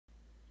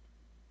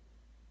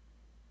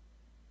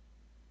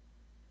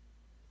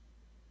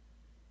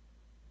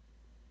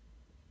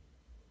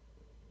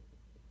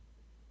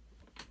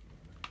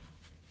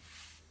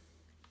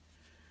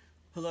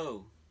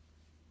Hello,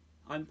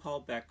 I'm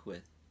Paul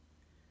Beckwith.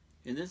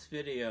 In this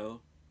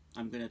video,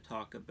 I'm going to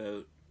talk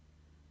about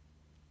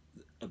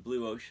a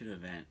blue ocean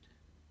event.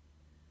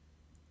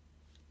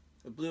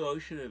 A blue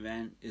ocean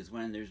event is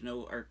when there's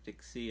no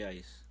Arctic sea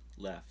ice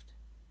left.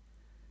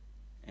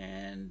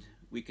 And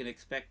we can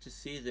expect to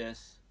see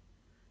this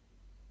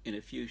in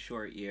a few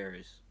short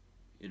years,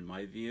 in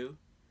my view.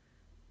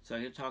 So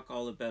I'm going to talk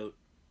all about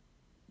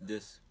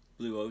this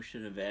blue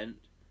ocean event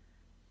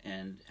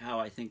and how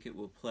I think it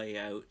will play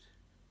out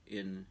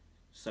in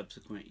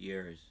subsequent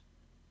years.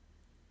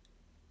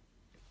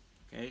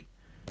 Okay?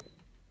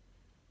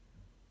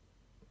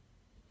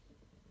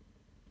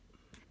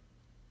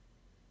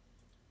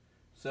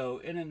 So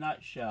in a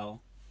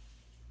nutshell,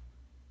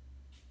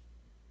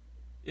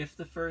 if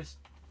the first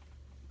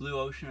blue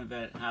ocean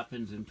event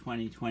happens in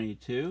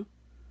 2022,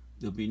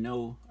 there'll be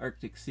no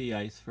Arctic sea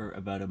ice for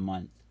about a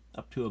month,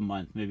 up to a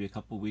month, maybe a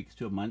couple weeks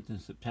to a month in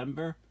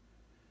September.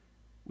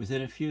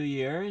 Within a few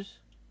years,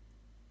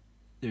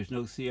 there's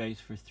no sea ice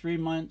for 3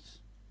 months.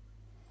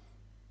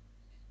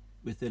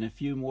 Within a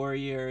few more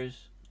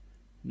years,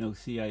 no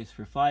sea ice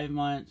for 5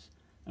 months.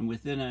 And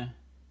within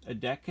a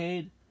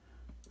decade,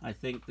 I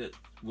think that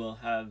we'll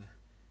have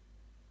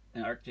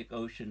an Arctic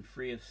Ocean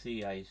free of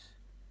sea ice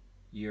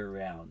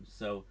year-round.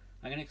 So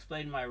I'm going to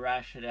explain my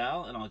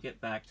rationale, and I'll get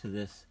back to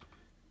this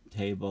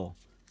table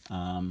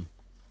in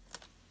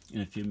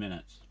a few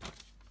minutes.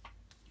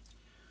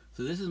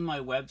 So this is my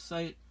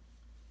website,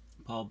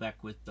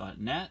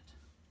 paulbeckwith.net.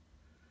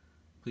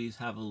 Please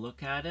have a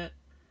look at it.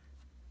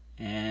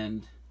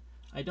 And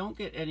I don't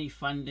get any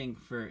funding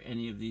for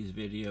any of these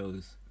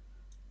videos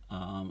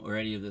or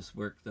any of this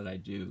work that I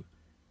do.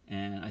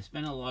 And I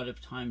spend a lot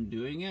of time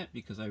doing it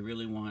because I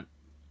really want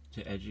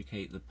to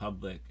educate the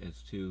public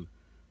as to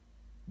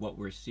what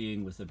we're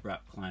seeing with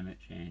abrupt climate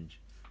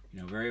change.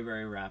 You know, very,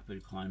 very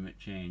rapid climate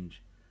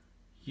change,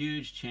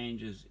 huge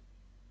changes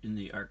in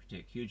the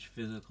Arctic, huge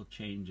physical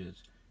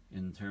changes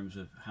in terms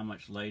of how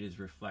much light is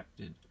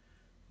reflected,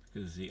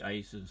 because the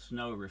ice and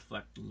snow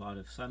reflect a lot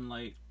of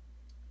sunlight,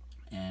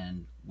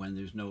 and when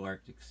there's no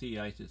Arctic sea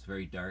ice, it's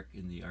very dark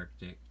in the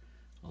Arctic.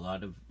 A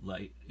lot of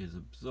light is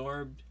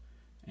absorbed,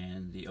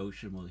 and the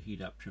ocean will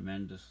heat up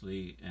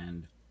tremendously,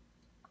 and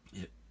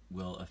it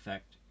will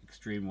affect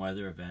extreme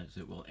weather events.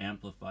 It will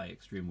amplify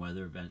extreme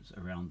weather events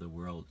around the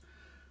world.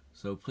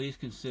 So please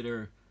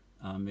consider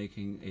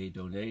making a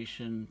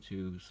donation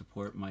to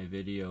support my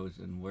videos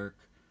and work.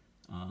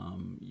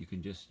 You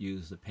can just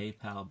use the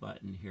PayPal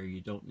button here.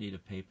 You don't need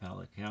a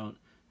PayPal account,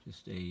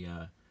 just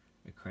a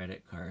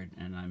credit card.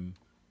 And I'm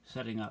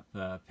setting up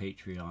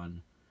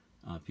Patreon.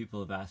 People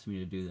have asked me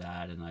to do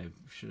that, and I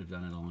should have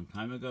done it a long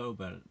time ago,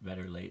 but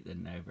better late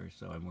than never,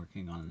 so I'm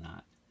working on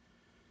that.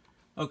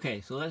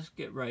 Okay, so let's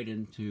get right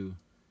into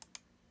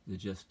the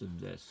gist of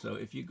this. So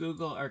if you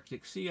Google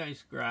Arctic sea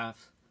ice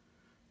graphs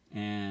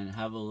and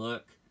have a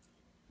look,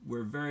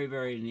 we're very,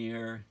 very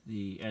near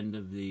the end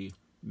of the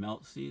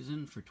melt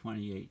season for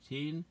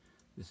 2018.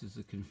 This is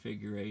the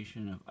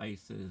configuration of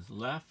ice that is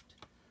left.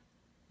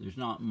 There's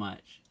not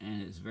much,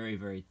 and it's very,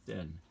 very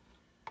thin.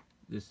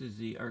 This is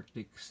the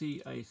Arctic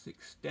sea ice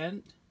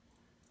extent.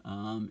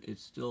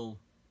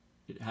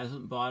 It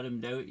hasn't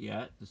bottomed out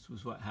yet. This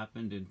was what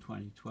happened in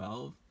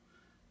 2012.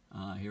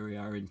 Here we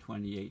are in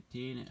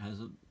 2018. It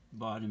hasn't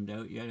bottomed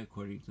out yet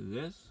according to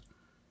this.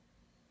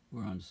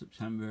 We're on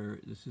September,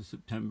 this is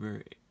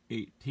September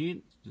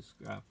 18th. This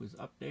graph was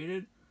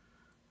updated.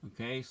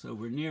 Okay, so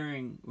we're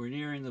nearing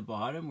the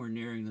bottom. We're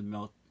nearing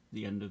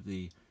the end of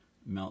the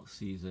melt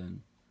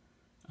season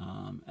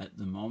at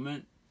the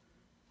moment.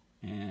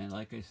 And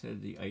like I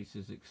said, the ice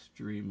is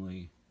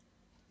extremely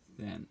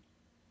thin.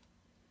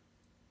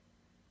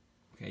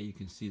 Okay, you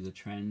can see the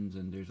trends,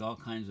 and there's all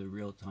kinds of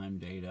real-time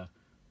data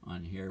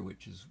on here,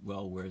 which is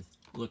well worth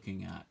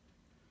looking at.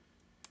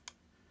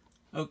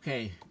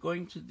 Okay,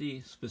 going to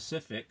the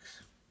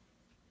specifics.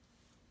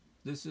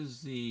 This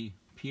is the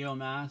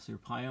POMAS or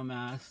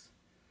PIOMAS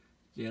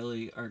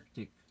daily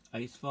Arctic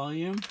ice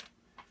volume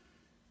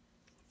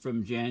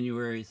from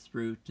January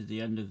through to the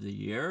end of the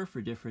year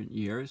for different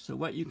years. So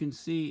what you can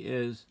see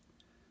is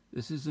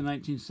this is the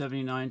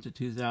 1979 to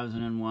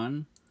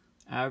 2001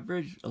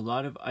 average. A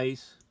lot of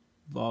ice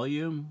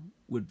volume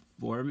would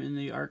form in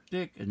the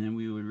Arctic, and then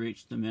we would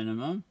reach the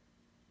minimum.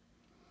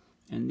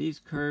 And these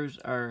curves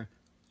are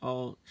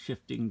all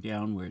shifting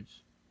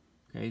downwards.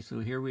 Okay, so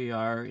here we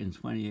are in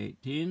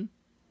 2018.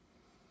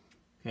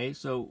 Okay,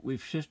 so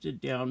we've shifted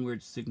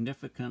downwards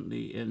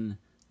significantly in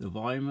the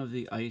volume of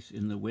the ice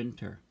in the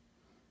winter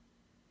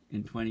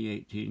in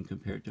 2018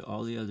 compared to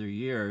all the other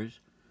years.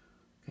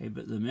 Okay,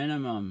 but the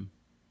minimum,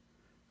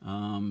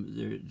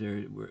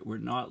 we're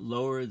not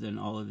lower than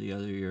all of the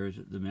other years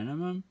at the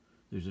minimum.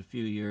 There's a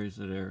few years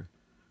that are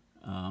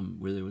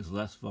where there was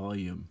less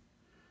volume.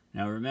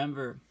 Now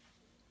remember,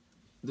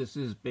 this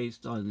is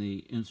based on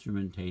the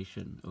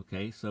instrumentation.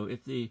 Okay, so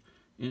if the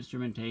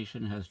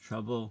instrumentation has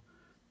trouble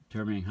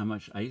determining how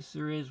much ice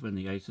there is when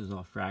the ice is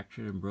all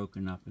fractured and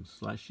broken up and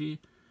slushy,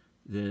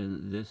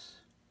 then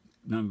this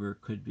number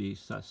could be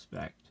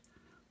suspect.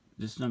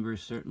 this number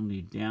is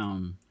certainly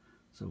down,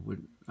 so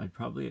I'd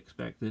probably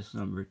expect this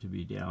number to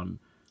be down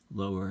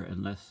lower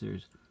unless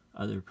there's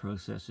other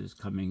processes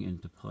coming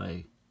into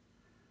play.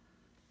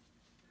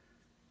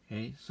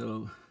 Okay,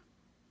 so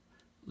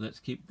let's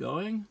keep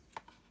going.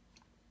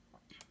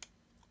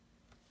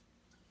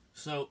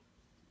 So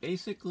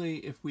basically,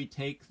 if we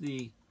take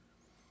the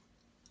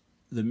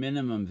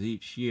minimums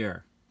each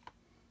year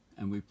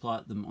and we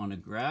plot them on a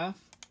graph,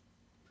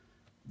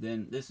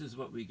 then this is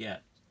what we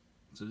get.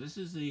 So this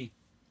is the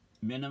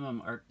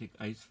minimum Arctic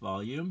ice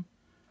volume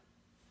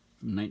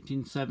from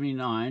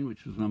 1979,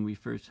 which was when we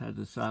first had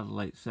the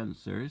satellite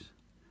sensors.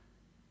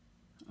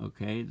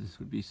 Okay, this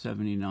would be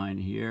 79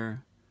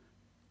 here.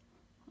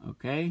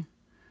 Okay,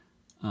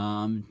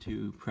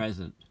 to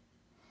present.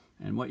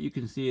 And what you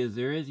can see is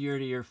there is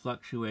year-to-year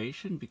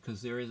fluctuation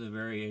because there is a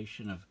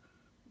variation of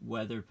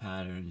weather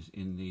patterns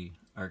in the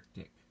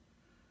Arctic.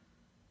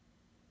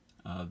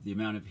 The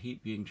amount of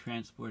heat being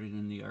transported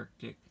in the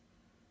Arctic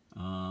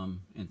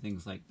and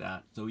things like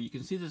that. So you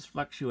can see this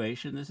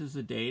fluctuation. This is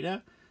the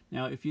data.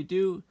 Now if you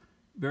do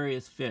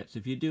various fits,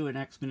 if you do an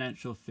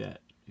exponential fit,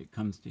 it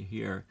comes to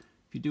here.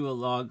 If you do a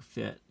log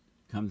fit,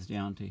 it comes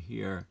down to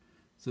here.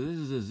 So this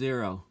is a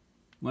 0.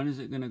 When is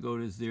it going to go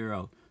to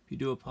 0? If you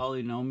do a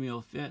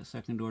polynomial fit,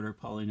 second order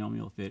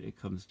polynomial fit,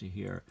 it comes to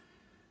here.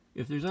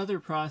 If there's other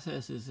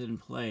processes in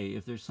play,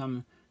 if there's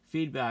some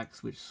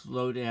feedbacks which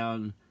slow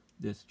down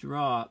this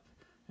drop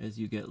as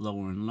you get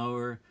lower and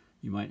lower,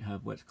 you might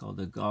have what's called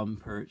a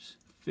Gompertz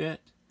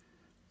fit.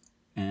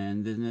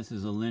 And then this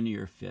is a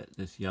linear fit,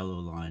 this yellow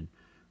line.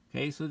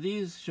 Okay, so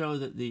these show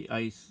that the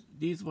ice,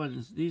 these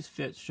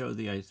fits show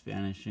the ice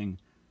vanishing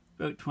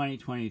about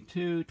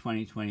 2022,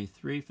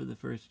 2023 for the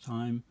first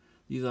time.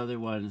 These other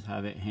ones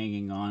have it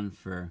hanging on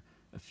for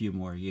a few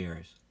more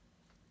years.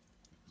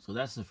 So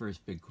that's the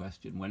first big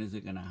question. When is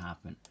it going to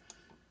happen?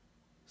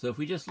 So if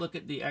we just look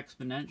at the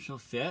exponential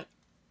fit,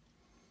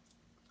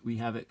 we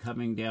have it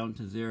coming down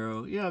to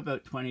 0, yeah,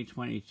 about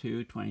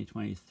 2022,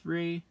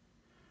 2023.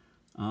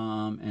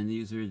 And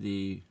these are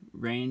the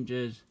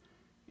ranges.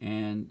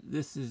 And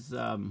this is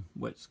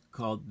what's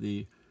called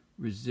the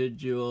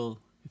residual.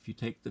 If you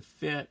take the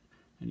fit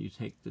and you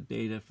take the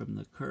data from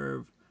the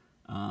curve,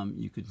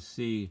 you can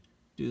see,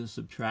 do the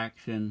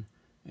subtraction,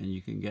 and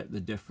you can get the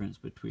difference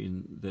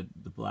between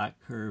the black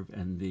curve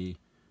and the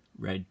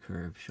red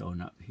curve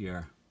shown up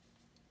here.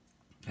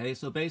 Okay,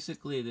 so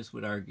basically this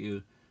would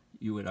argue,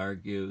 you would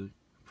argue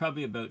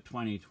probably about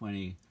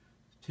 2022,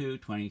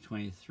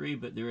 2023,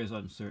 but there is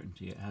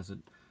uncertainty.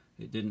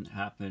 It didn't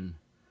happen,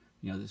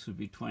 you know, this would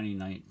be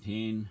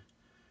 2019,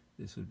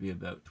 this would be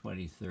about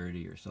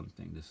 2030 or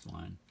something, this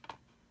line.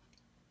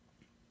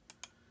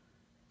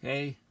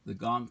 Okay, the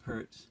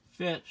Gompertz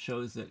fit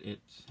shows that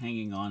it's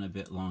hanging on a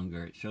bit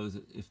longer. It shows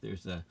that if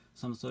there's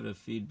some sort of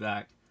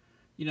feedback,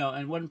 you know,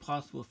 and one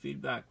possible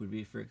feedback would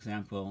be, for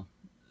example,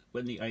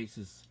 when the ice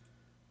is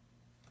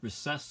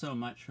recessed so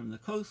much from the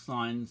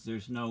coastlines,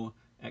 there's no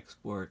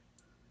export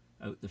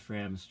out the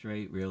Fram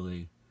Strait,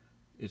 really.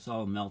 It's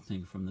all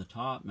melting from the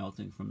top,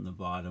 melting from the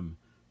bottom,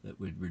 that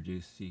would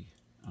reduce the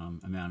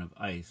amount of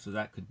ice. So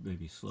that could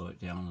maybe slow it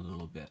down a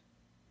little bit.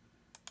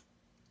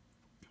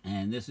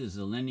 And this is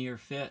a linear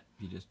fit.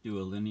 If you just do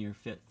a linear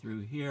fit through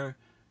here,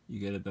 you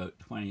get about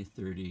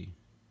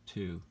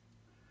 2032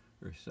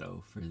 or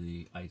so for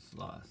the ice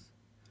loss.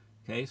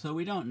 Okay, so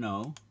we don't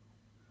know,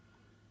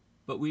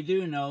 but we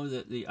do know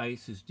that the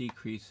ice is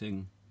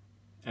decreasing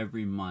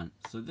every month.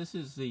 So this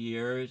is the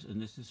years,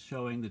 and this is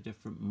showing the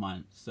different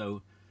months.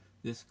 So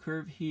this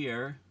curve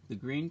here, the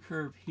green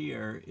curve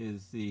here,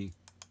 is the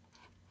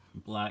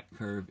black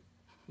curve,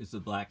 is the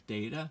black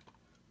data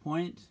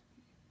point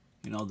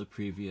in all the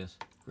previous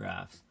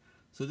graphs.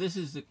 So this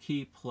is the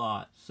key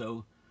plot.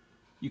 So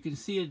you can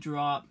see a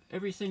drop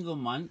every single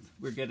month.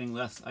 We're getting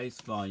less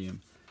ice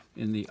volume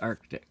in the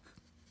Arctic.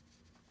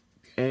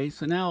 Okay,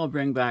 so now I'll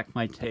bring back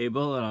my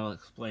table and I'll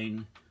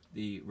explain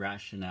the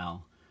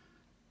rationale.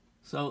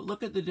 So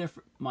look at the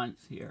different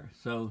months here.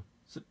 So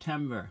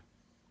September.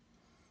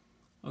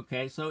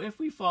 Okay, so if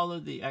we follow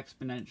the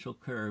exponential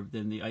curve,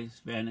 then the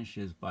ice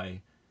vanishes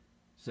by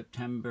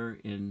September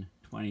in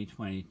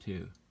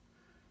 2022.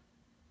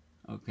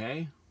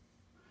 Okay,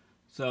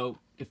 so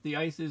if the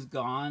ice is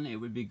gone, it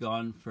would be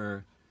gone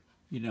for,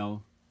 you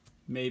know,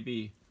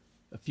 maybe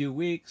a few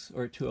weeks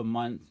or to a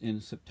month in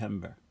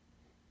September.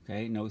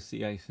 Okay, no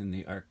sea ice in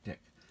the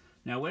Arctic.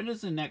 Now, when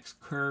does the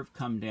next curve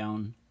come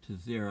down to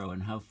 0,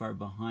 and how far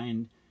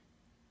behind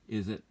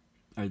is it?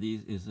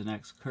 Is the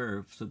next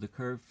curve? So the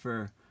curve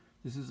for,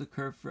 this is the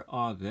curve for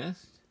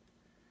August,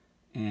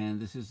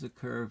 and this is the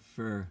curve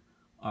for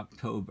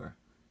October.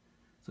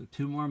 So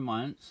 2 more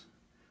months.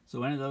 So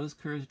when do those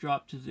curves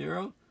drop to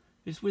 0?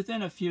 It's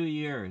within a few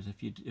years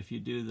if you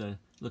do the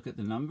look at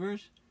the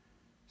numbers.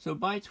 So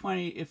by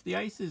if the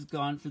ice is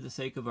gone, for the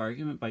sake of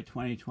argument, by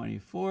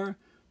 2024,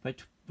 by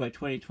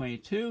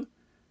 2022,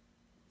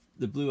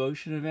 the blue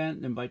ocean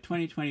event, then by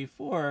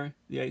 2024,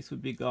 the ice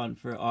would be gone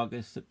for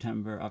August,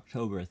 September,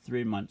 October,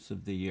 3 months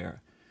of the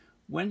year.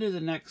 When do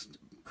the next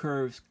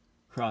curves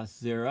cross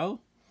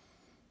 0?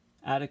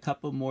 Add a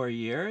couple more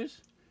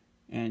years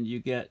and you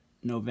get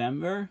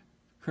November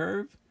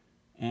curve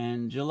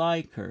and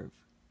July curve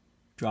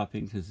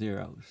dropping to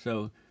 0.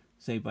 So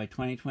say by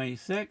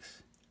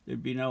 2026,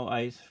 there'd be no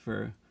ice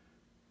for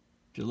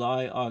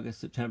July, August,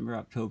 September,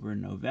 October,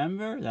 and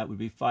November. That would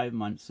be 5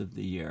 months of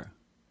the year.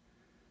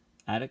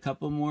 Add a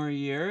couple more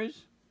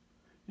years,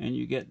 and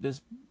you get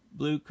this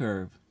blue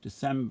curve,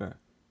 December,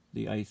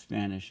 the ice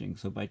vanishing.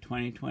 So by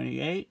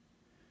 2028,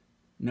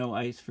 no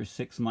ice for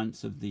 6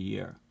 months of the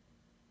year.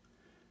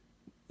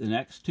 The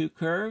next two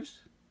curves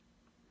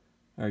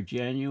are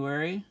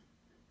January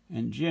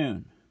and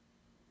June.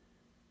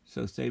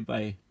 So say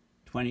by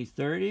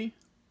 2030,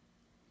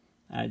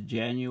 add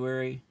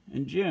January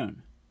and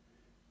June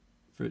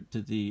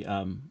to the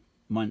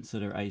months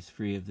that are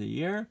ice-free of the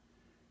year.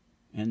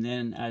 And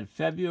then add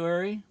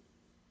February,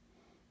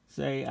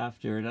 say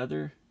after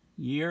another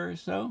year or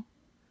so.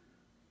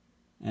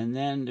 And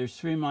then there's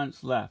 3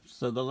 months left.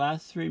 So the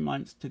last 3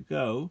 months to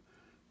go,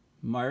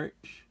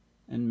 March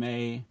and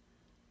May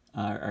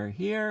are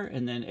here,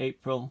 and then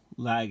April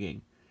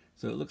lagging.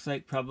 So it looks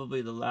like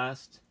probably the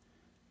last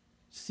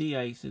sea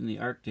ice in the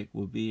Arctic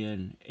will be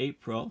in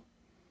April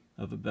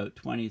of about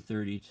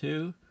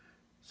 2032.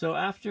 So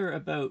after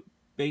about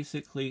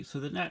basically, so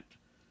the net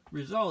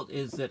result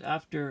is that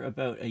after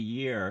about a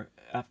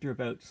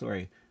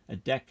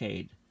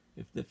decade,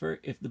 if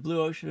the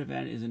blue ocean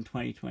event is in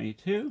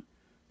 2022,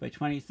 by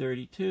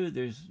 2032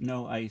 there's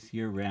no ice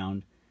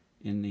year-round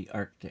in the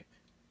Arctic.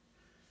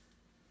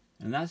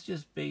 And that's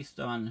just based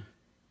on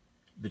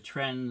the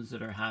trends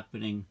that are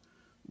happening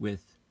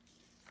with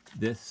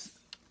this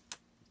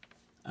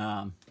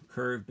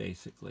curve,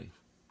 basically.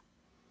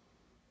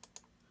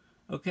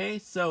 Okay,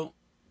 so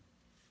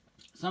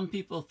some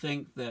people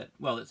think that,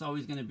 well, it's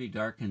always going to be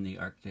dark in the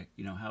Arctic.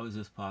 You know, how is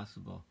this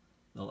possible?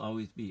 There'll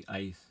always be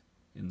ice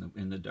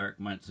in the dark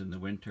months in the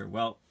winter.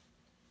 Well,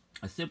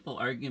 a simple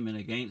argument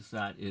against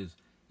that is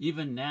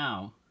even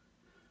now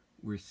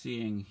we're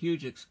seeing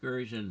huge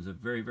excursions of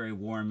very, very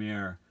warm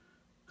air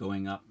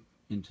going up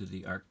into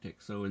the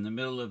Arctic. So in the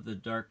middle of the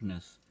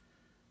darkness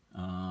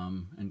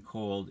and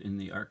cold in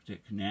the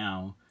Arctic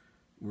now,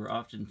 we're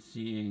often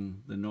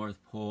seeing the North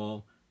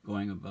Pole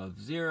going above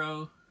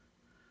 0.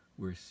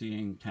 We're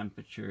seeing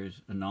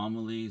temperatures,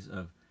 anomalies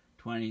of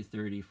 20,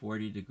 30,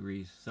 40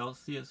 degrees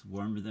Celsius,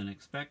 warmer than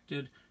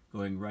expected,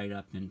 going right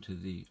up into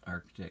the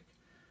Arctic.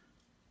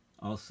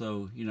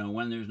 Also, you know,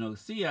 when there's no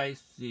sea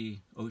ice, the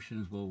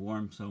oceans will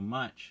warm so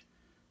much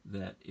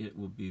that it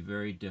will be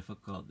very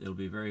difficult. It'll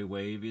be very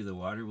wavy. The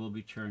water will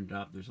be churned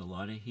up. There's a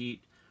lot of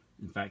heat.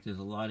 In fact, there's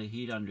a lot of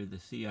heat under the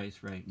sea ice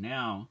right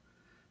now.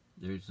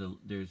 There's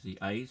the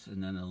ice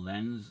and then a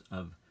lens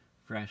of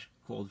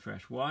cold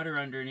fresh water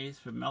underneath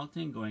from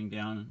melting, going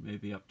down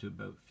maybe up to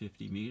about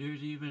 50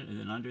 meters even, and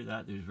then under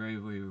that there's very,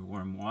 very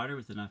warm water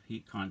with enough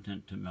heat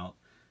content to melt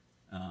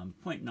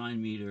 0.9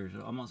 meters,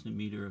 or almost a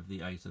meter of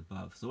the ice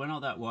above. So when all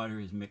that water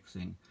is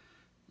mixing,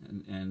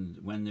 and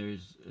when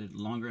there's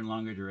longer and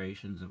longer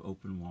durations of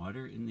open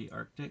water in the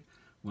Arctic,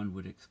 one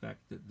would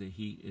expect that the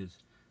heat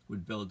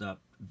would build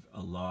up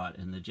a lot,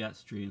 and the jet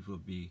streams will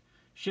be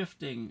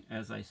shifting.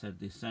 As I said,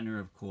 the center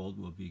of cold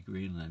will be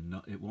Greenland.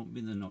 No, it won't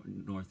be the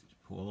North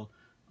Pole,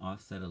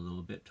 offset a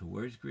little bit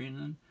towards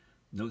Greenland.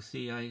 No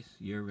sea ice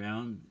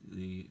year-round.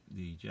 The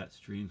jet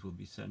streams will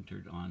be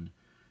centered on,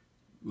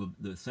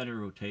 the center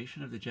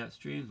rotation of the jet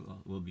streams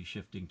will be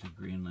shifting to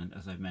Greenland,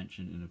 as I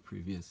mentioned in a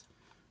previous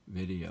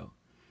video.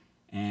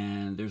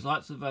 And there's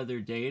lots of other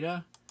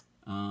data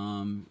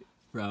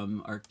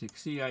from Arctic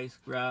sea ice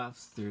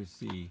graphs. There's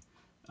the,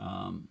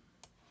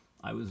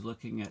 I was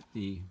looking at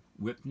the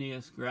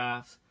Whipneus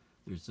graphs.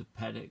 There's the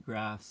Pettit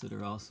graphs that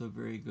are also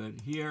very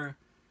good here.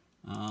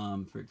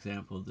 For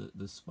example,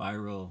 the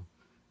spiral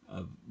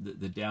of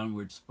the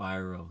downward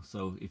spiral.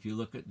 So if you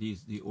look at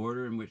the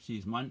order in which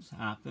these months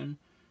happen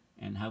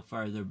and how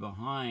far they're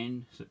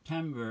behind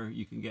September,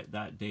 you can get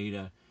that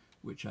data,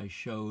 which I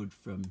showed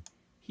from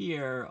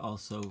here,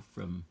 also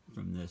from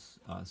this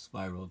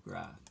spiral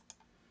graph.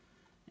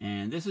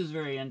 And this is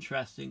very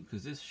interesting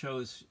because this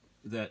shows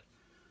that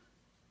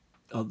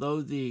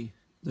although the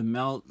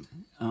melt,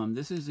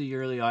 this is the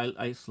yearly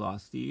ice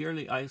loss. The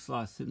yearly ice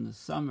loss in the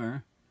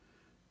summer,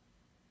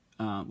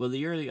 well, the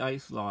yearly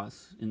ice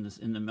loss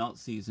in the melt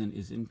season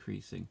is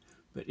increasing,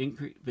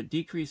 but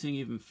decreasing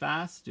even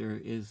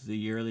faster is the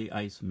yearly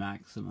ice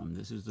maximum.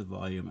 This is the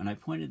volume, and I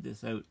pointed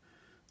this out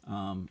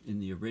in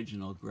the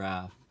original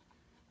graph,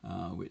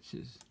 which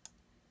is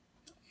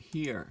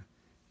here.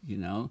 You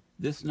know,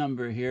 this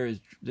number here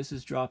this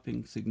is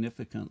dropping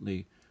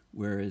significantly,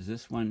 whereas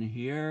this one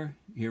here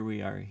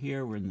we are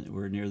here,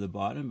 we're near the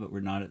bottom, but we're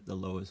not at the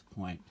lowest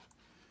point.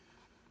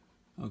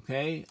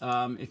 Okay,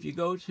 if you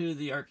go to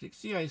the Arctic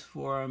Sea Ice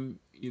Forum,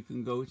 you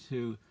can go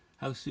to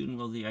how soon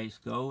will the ice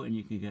go, and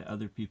you can get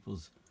other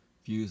people's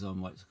views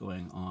on what's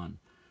going on.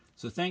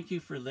 So thank you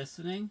for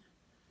listening.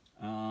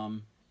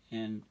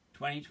 In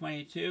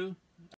 2022,